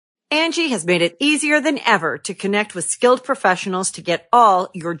Angie has made it easier than ever to connect with skilled professionals to get all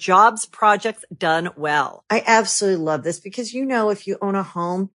your jobs projects done well. I absolutely love this because, if you own a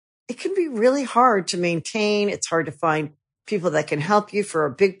home, it can be really hard to maintain. It's hard to find people that can help you for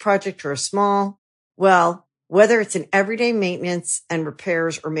a big project or a small. Well, whether it's in everyday maintenance and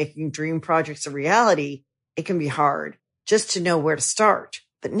repairs or making dream projects a reality, it can be hard just to know where to start.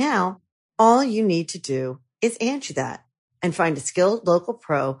 But now all you need to do is Angie that and find a skilled local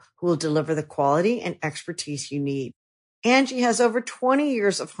pro who will deliver the quality and expertise you need. Angie has over 20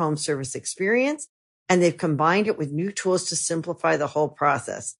 years of home service experience, and they've combined it with new tools to simplify the whole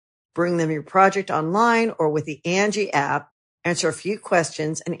process. Bring them your project online or with the Angie app, answer a few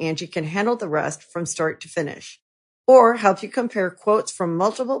questions, and Angie can handle the rest from start to finish. Or help you compare quotes from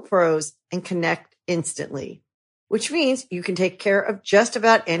multiple pros and connect instantly, which means you can take care of just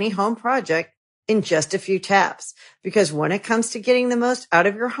about any home project in just a few taps. Because when it comes to getting the most out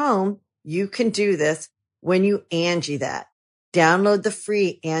of your home, you can do this when you Angie that. Download the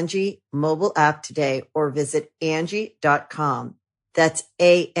free Angie mobile app today or visit Angie.com. That's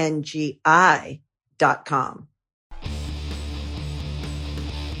ANGI.com.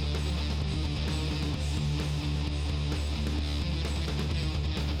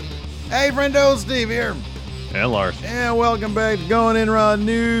 Hey, friendo, Steve here. And Lars. And welcome back to Going In Raw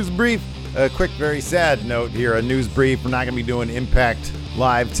News Brief. A quick, very sad note here, a news brief. We're not going to be doing Impact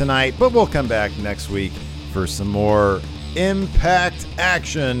Live tonight, but we'll come back next week for some more Impact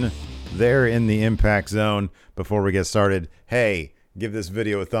action there in the Impact Zone. Before we get started, hey, give this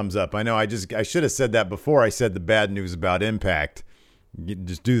video a thumbs up. I know I should have said that before I said the bad news about Impact.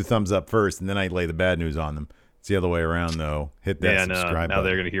 Just do the thumbs up first, and then I lay the bad news on them. It's the other way around, though. Hit that subscribe button. Now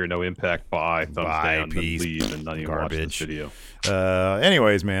they're going to hear no Impact. Bye. Thumbs down. Peace. Leave and not even watch this video.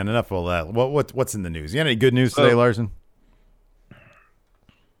 Anyways, man, enough of that. What's in the news? You got any good news today, Larson?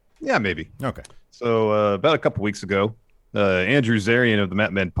 Yeah, maybe. Okay. So about a couple weeks ago, Andrew Zarian of the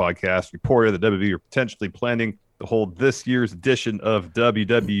Mat Men podcast reported that WWE are potentially planning to hold this year's edition of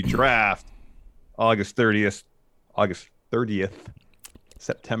WWE Draft August 30th,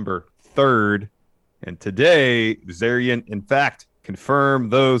 September 3rd. And today, Zarian, in fact,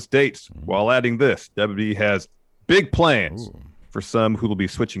 confirmed those dates while adding this. WWE has big plans for some who will be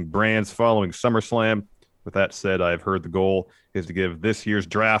switching brands following SummerSlam. With that said, I've heard the goal is to give this year's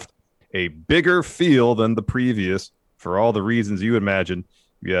draft a bigger feel than the previous. For all the reasons you imagine,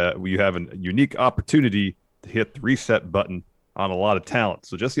 we have a unique opportunity to hit the reset button on a lot of talent.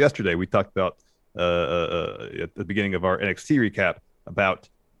 So just yesterday, we talked about, at the beginning of our NXT recap, about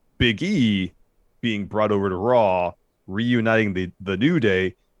Big E being brought over to Raw, reuniting the New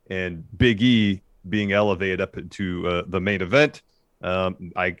Day, and Big E being elevated up into the main event.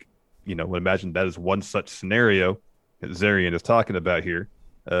 I would imagine that is one such scenario that Zarian is talking about here.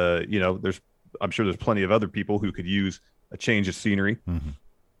 I'm sure there's plenty of other people who could use a change of scenery.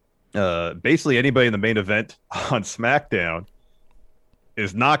 Basically, anybody in the main event on SmackDown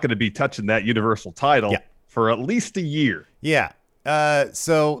is not going to be touching that Universal title for at least a year. Yeah.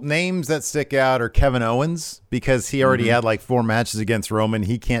 So names that stick out are Kevin Owens, because he already had like 4 matches against Roman.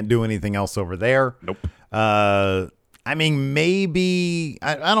 He can't do anything else over there. Nope. I mean, maybe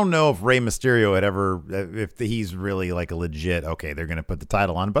I don't know if Rey Mysterio had ever, if he's really like a legit, okay, they're going to put the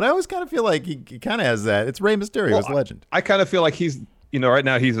title on, but I always kind of feel like he kind of has that. It's Rey Mysterio, his legend. I kind of feel like he's, right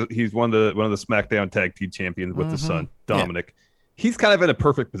now he's one of the SmackDown Tag Team Champions with his son, Dominic. Yeah. He's kind of in a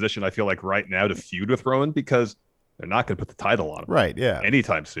perfect position, I feel like, right now to feud with Roman, because they're not going to put the title on him. Right, yeah.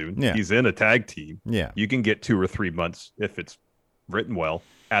 Anytime soon. Yeah. He's in a tag team. Yeah. You can get 2 or 3 months, if it's written well,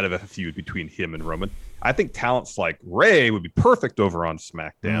 out of a feud between him and Roman. I think talents like Ray would be perfect over on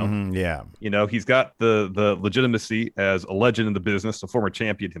SmackDown. Yeah. He's got the legitimacy as a legend in the business, a former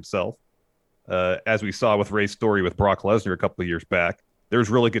champion himself. As we saw with Ray's story with Brock Lesnar a couple of years back,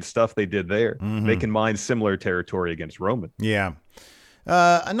 there's really good stuff they did there. They can mine similar territory against Roman. Yeah.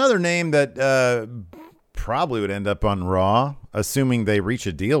 Another name that probably would end up on Raw, assuming they reach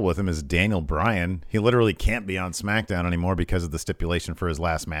a deal with him, is Daniel Bryan. He literally can't be on SmackDown anymore because of the stipulation for his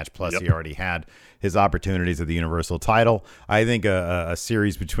last match. Plus, he already had his opportunities at the Universal title. I think a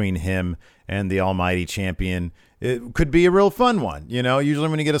series between him and the Almighty Champion, it could be a real fun one. Usually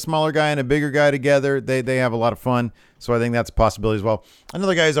when you get a smaller guy and a bigger guy together, they have a lot of fun. So I think that's a possibility as well.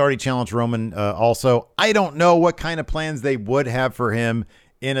 Another guy who's already challenged Roman also. I don't know what kind of plans they would have for him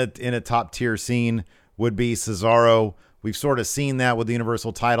in a top tier scene. Would be Cesaro. We've sort of seen that with the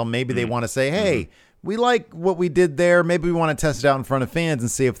Universal title. Maybe they want to say, hey, we like what we did there. Maybe we want to test it out in front of fans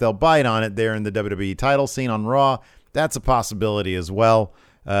and see if they'll bite on it there in the WWE title scene on Raw. That's a possibility as well.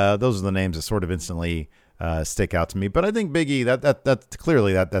 Those are the names that sort of instantly stick out to me. But I think Big E, that's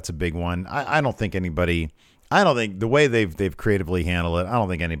clearly that's a big one. I don't think the way they've creatively handled it, I don't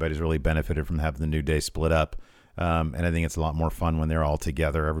think anybody's really benefited from having the New Day split up. And I think it's a lot more fun when they're all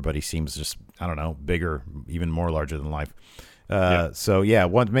together. Everybody seems just, I don't know, bigger, even more larger than life. So yeah,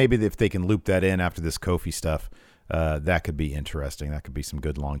 maybe if they can loop that in after this Kofi stuff, that could be interesting. That could be some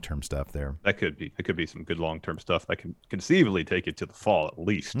good long-term stuff there. It could be some good long-term stuff that can conceivably take it to the fall at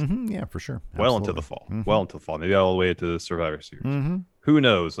least. Mm-hmm, yeah, for sure. Well into the fall. Mm-hmm. Well into the fall. Maybe all the way to the Survivor Series. Mm-hmm. Who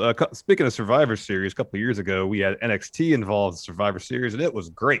knows? Speaking of Survivor Series, a couple of years ago, we had NXT involved in Survivor Series, and it was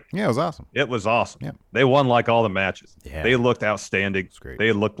great. Yeah, it was awesome. It was awesome. Yeah. They won like all the matches. Yeah. They looked outstanding. Great.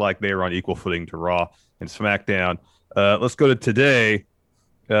 They looked like they were on equal footing to Raw and SmackDown. Let's go to today.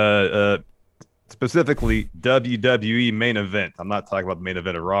 Specifically, WWE main event. I'm not talking about the main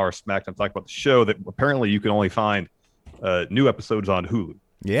event of Raw or SmackDown. I'm talking about the show that apparently you can only find new episodes on Hulu.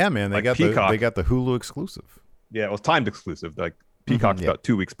 Yeah, man, they got the Hulu exclusive. Yeah, it was timed exclusive. Like Peacock's about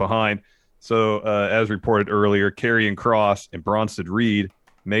 2 weeks behind. So as reported earlier, Karrion Kross and Bronson Reed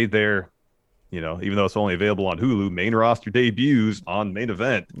made their, even though it's only available on Hulu, main roster debuts on main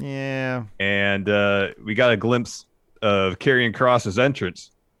event. Yeah, and we got a glimpse of Karrion Kross's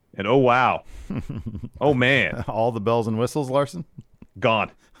entrance. And oh, wow. Oh, man. All the bells and whistles, Larson? Gone.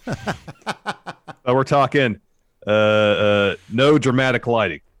 We're talking no dramatic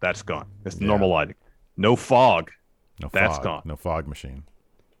lighting. That's gone. It's normal lighting. No fog. That's gone. No fog machine.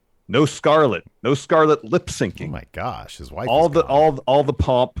 No Scarlet. No Scarlet lip syncing. Oh, my gosh. His wife all is the gone. all the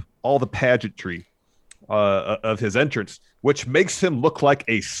pomp, all the pageantry of his entrance, which makes him look like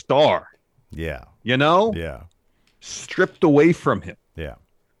a star. Yeah. Yeah. Stripped away from him. Yeah.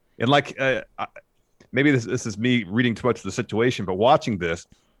 And maybe this is me reading too much of the situation, but watching this,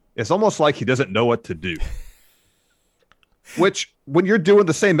 it's almost like he doesn't know what to do. Which, when you're doing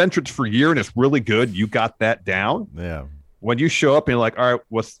the same entrance for a year and it's really good, you got that down. Yeah. When you show up and you're like, all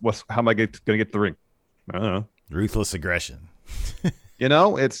right, how am I going to get to the ring? I don't know. Ruthless aggression.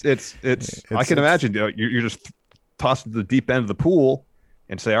 It's I can imagine you're just tossed to the deep end of the pool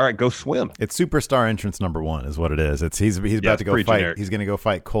and say, all right, go swim. It's superstar entrance number one is what it is. He's about to go fight. Generic. He's going to go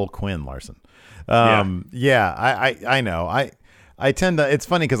fight Cole Quinn, Larson. I know. I tend to, it's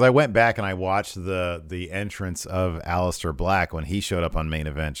funny because I went back and I watched the entrance of Aleister Black when he showed up on main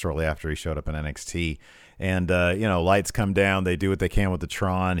event shortly after he showed up in NXT. And, lights come down. They do what they can with the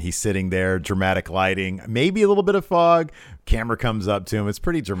Tron. He's sitting there, dramatic lighting, maybe a little bit of fog. Camera comes up to him. It's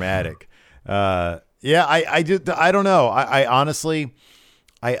pretty dramatic. I don't know. I honestly,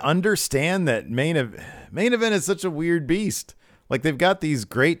 I understand that main event is such a weird beast. Like, they've got these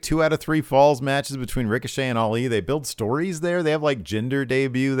great 2 out of 3 falls matches between Ricochet and Ali. They build stories there. They have like Jinder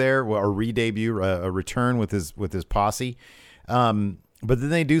debut there, or re-debut, a return with his posse. But then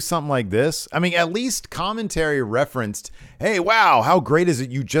they do something like this. I mean, at least commentary referenced, hey, wow, how great is it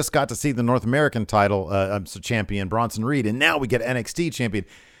you just got to see the North American title champion Bronson Reed, and now we get NXT champion.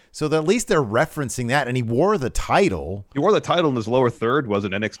 So at least they're referencing that, and he wore the title. He wore the title in his lower third. Was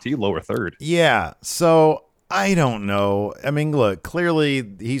it NXT lower third? Yeah, so I don't know. I mean, look, clearly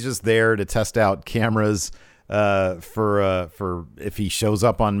he's just there to test out cameras for if he shows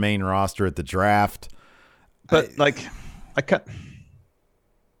up on main roster at the draft. But this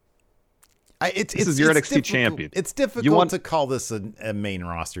is your NXT champion. It's difficult to call this a main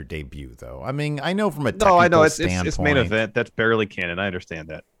roster debut, though. I mean, I know from a technical standpoint. It's main event. That's barely canon. I understand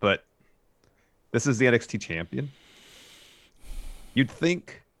that. But this is the NXT champion. You'd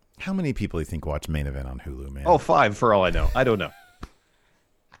think. How many people do you think watch main event on Hulu, man? Oh, 5 for all I know. I don't know.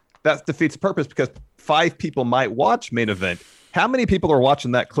 That defeats the purpose because 5 people might watch main event. How many people are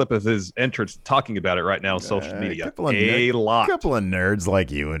watching that clip of his entrance talking about it right now on social media? A lot. A couple of nerds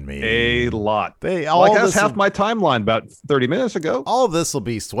like you and me. A lot. That's half my timeline about 30 minutes ago. All of this will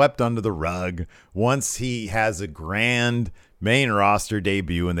be swept under the rug once he has a grand main roster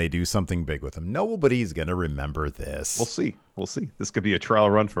debut and they do something big with him. Nobody's going to remember this. We'll see. This could be a trial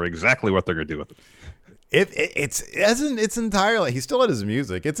run for exactly what they're going to do with it. It's entirely, he's still at his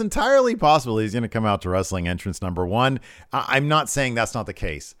music. It's entirely possible he's going to come out to wrestling entrance number 1. I'm not saying that's not the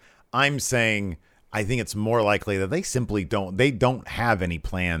case. I'm saying I think it's more likely that they simply don't have any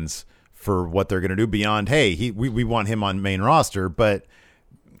plans for what they're going to do beyond, hey, we want him on main roster. But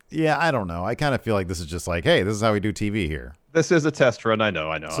yeah, I don't know. I kind of feel like this is just like, hey, this is how we do TV here. This is a test run. I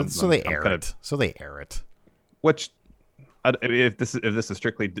know. So they air it. Which, if this is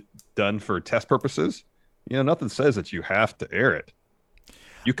strictly done for test purposes, nothing says that you have to air it.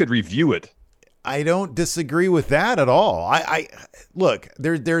 You could review it. I don't disagree with that at all. I look,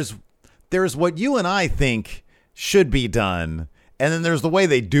 there's what you and I think should be done, and then there's the way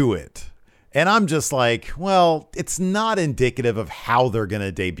they do it. And I'm just like, well, it's not indicative of how they're going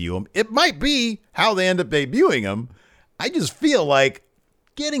to debut him. It might be how they end up debuting him. I just feel like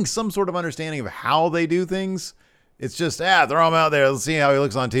getting some sort of understanding of how they do things. It's just, throw him out there. Let's see how he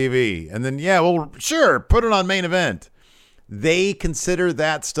looks on TV. And then, well, sure, put it on main event. They consider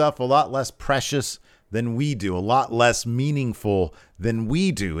that stuff a lot less precious than we do, a lot less meaningful than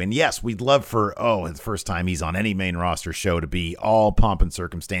we do. And yes, we'd love for, the first time he's on any main roster show to be all pomp and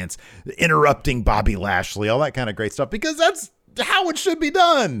circumstance, interrupting Bobby Lashley, all that kind of great stuff, because that's how it should be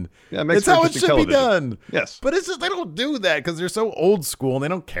done. Yeah, it makes it's how it should television. Be done. Yes. But it's just, they don't do that because they're so old school and they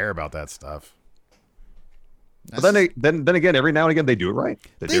don't care about that stuff. But then again, every now and again they do it right.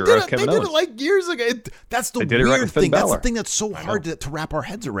 They did it like years ago. That's the weird thing. That's the thing that's so hard to wrap our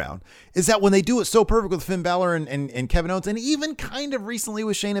heads around, is that when they do it so perfect with Finn Balor and Kevin Owens, and even kind of recently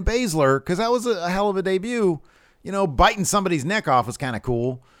with Shayna Baszler, because that was a hell of a debut. Biting somebody's neck off was kind of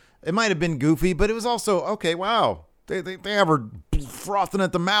cool. It might have been goofy, but it was also, okay, wow. They have her frothing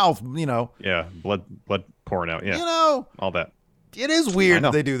at the mouth, Yeah, blood pouring out, yeah. All that. It is weird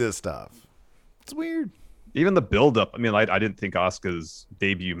that they do this stuff. It's weird. Even the build-up, I didn't think Asuka's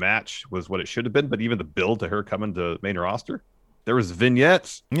debut match was what it should have been, but even the build to her coming to main roster, there was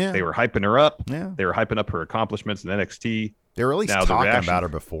vignettes. Yeah. They were hyping her up. Yeah. They were hyping up her accomplishments in NXT. They were at least talking about her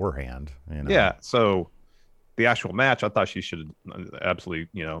beforehand. Yeah, so the actual match, I thought she should have absolutely,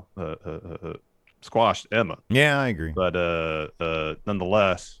 squashed Emma. Yeah, I agree. But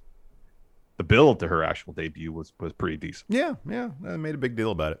nonetheless, the build to her actual debut was pretty decent. Yeah, I made a big deal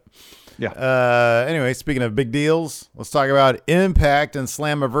about it. Yeah. Anyway, speaking of big deals, let's talk about Impact and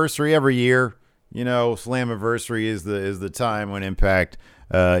Slammiversary every year. Slammiversary is the time when Impact,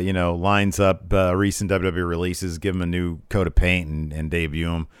 lines up recent WWE releases, give them a new coat of paint and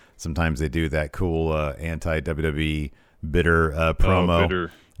debut them. Sometimes they do that cool anti-WWE bitter promo.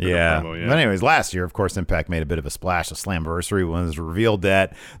 Bitter yeah. promo, yeah. But anyways, last year, of course, Impact made a bit of a splash. A Slammiversary when it was revealed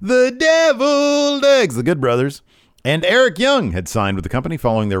that the Deviled Eggs, the Good Brothers, and Eric Young had signed with the company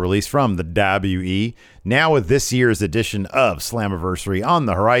following their release from the WWE. Now with this year's edition of Slammiversary on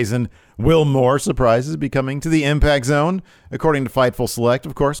the horizon, will more surprises be coming to the Impact Zone? According to Fightful Select,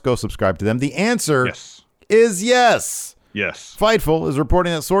 of course, go subscribe to them. The answer is yes. Yes. Fightful is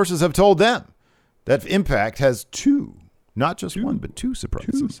reporting that sources have told them that Impact has two, not just one, but two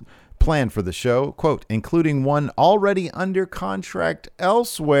surprises planned for the show, quote, including one already under contract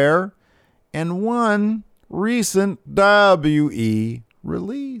elsewhere and one recent WWE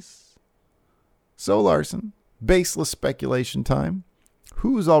release. So, Larson, baseless speculation time.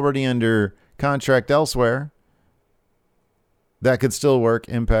 Who's already under contract elsewhere that could still work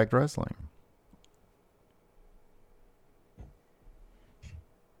Impact Wrestling?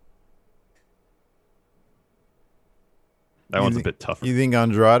 That one's a bit tougher. You think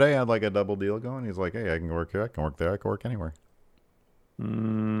Andrade had like a double deal going? He's like, hey, I can work here, I can work there, I can work anywhere.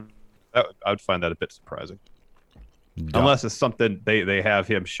 I would find that a bit surprising. Unless it's something they have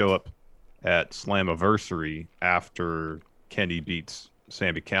him show up at Slammiversary after Kenny beats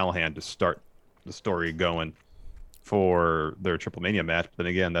Sami Callihan to start the story going for their Triple Mania match. But then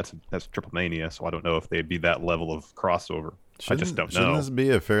again, that's Triple Mania, so I don't know if they'd be that level of crossover. I just don't know. Shouldn't this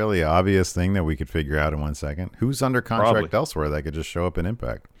be a fairly obvious thing that we could figure out in 1 second? Who's under contract elsewhere that could just show up in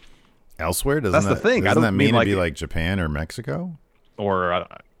Impact? Elsewhere? That's the thing. Doesn't that mean it'd be like Japan or Mexico? Or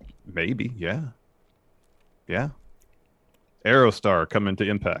maybe, yeah. Yeah. Aerostar coming to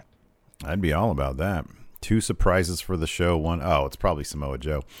Impact. I'd be all about that. Two surprises for the show. It's probably Samoa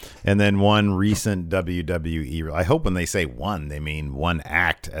Joe. And then one recent WWE. I hope when they say one, they mean one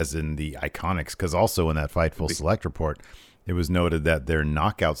act, as in the Iconics, because also in that Fightful Select report, it was noted that their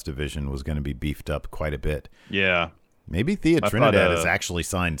Knockouts division was going to be beefed up quite a bit. Yeah. Maybe Thea Trinidad is actually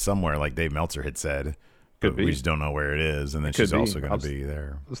signed somewhere, like Dave Meltzer had said. Could be. We just don't know where it is. And then she's also going to be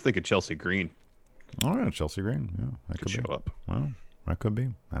there. I was thinking Chelsea Green. All right, Chelsea Green. Yeah, that could show up. Well, that could be.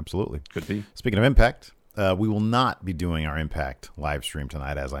 Absolutely. Could be. Speaking of Impact, we will not be doing our Impact live stream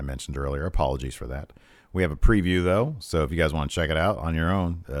tonight, as I mentioned earlier. Apologies for that. We have a preview, though, so if you guys want to check it out on your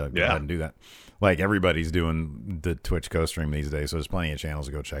own, go ahead and do that. Like, everybody's doing the Twitch co-stream these days, so there's plenty of channels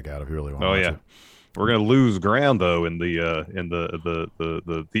to go check out if you really want to watch it. We're going to lose ground, though, in the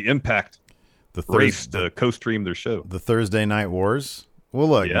Impact race to co-stream their show. The Thursday Night Wars. Well,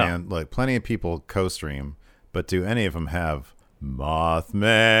 look, man, plenty of people co-stream, but do any of them have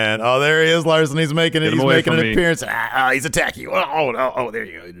Mothman? Oh, there he is, Larson. He's making it. He's making an appearance. He's attacking you. Oh, there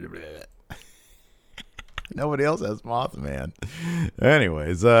you go. Nobody else has Mothman.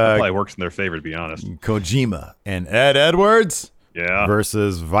 Anyways, that probably works in their favor, to be honest. Kojima and Ed Edwards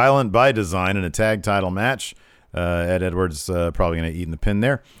versus Violent by Design in a tag title match. Ed Edwards probably going to eat in the pin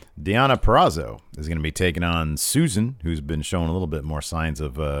there. Deonna Purrazzo is going to be taking on Susan, who's been showing a little bit more signs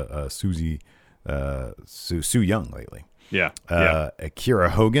of Sue Young lately. Yeah.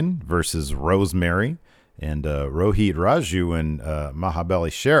 Akira Hogan versus Rosemary, and Rohit Raju and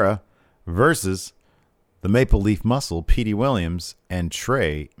Mahabali Shera versus the Maple Leaf Muscle, Petey Williams, and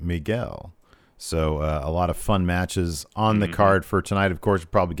Trey Miguel. So a lot of fun matches on the card for tonight. Of course,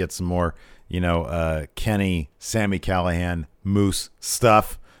 we'll probably get some more, Kenny, Sami Callihan, Moose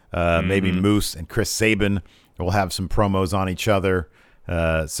stuff. Maybe Moose and Chris Sabin will have some promos on each other.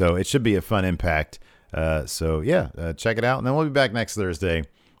 So it should be a fun Impact. Check it out. And then we'll be back next Thursday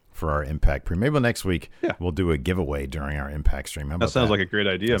for our Impact preview. Maybe next week we'll do a giveaway during our Impact stream. How about that sounds like a great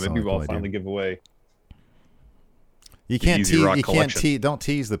idea. Maybe we'll finally give away. You can't tease. Don't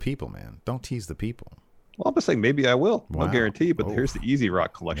tease the people, man. Don't tease the people. Well, I'm just saying maybe I will. Wow. No guarantee, but here's the Easy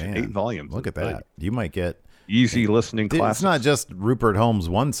Rock collection, 8 volumes. Look at that. You might get easy listening classics. It's not just Rupert Holmes'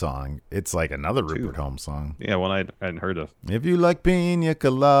 one song. It's like another Rupert Holmes song. Yeah, one I hadn't heard of. If you like pina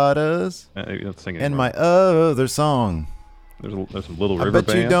coladas and my other song. There's some Little River I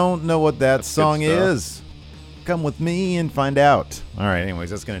bet you don't know what that song is. Come with me and find out. All right, anyways,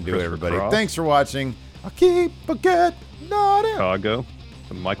 that's going to do it, everybody. Cross. Thanks for watching. I keep forget not in Chicago.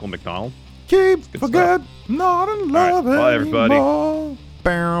 Michael McDonald. Keep forget not in love Bye, everybody. anymore.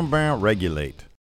 Bow, bow, regulate.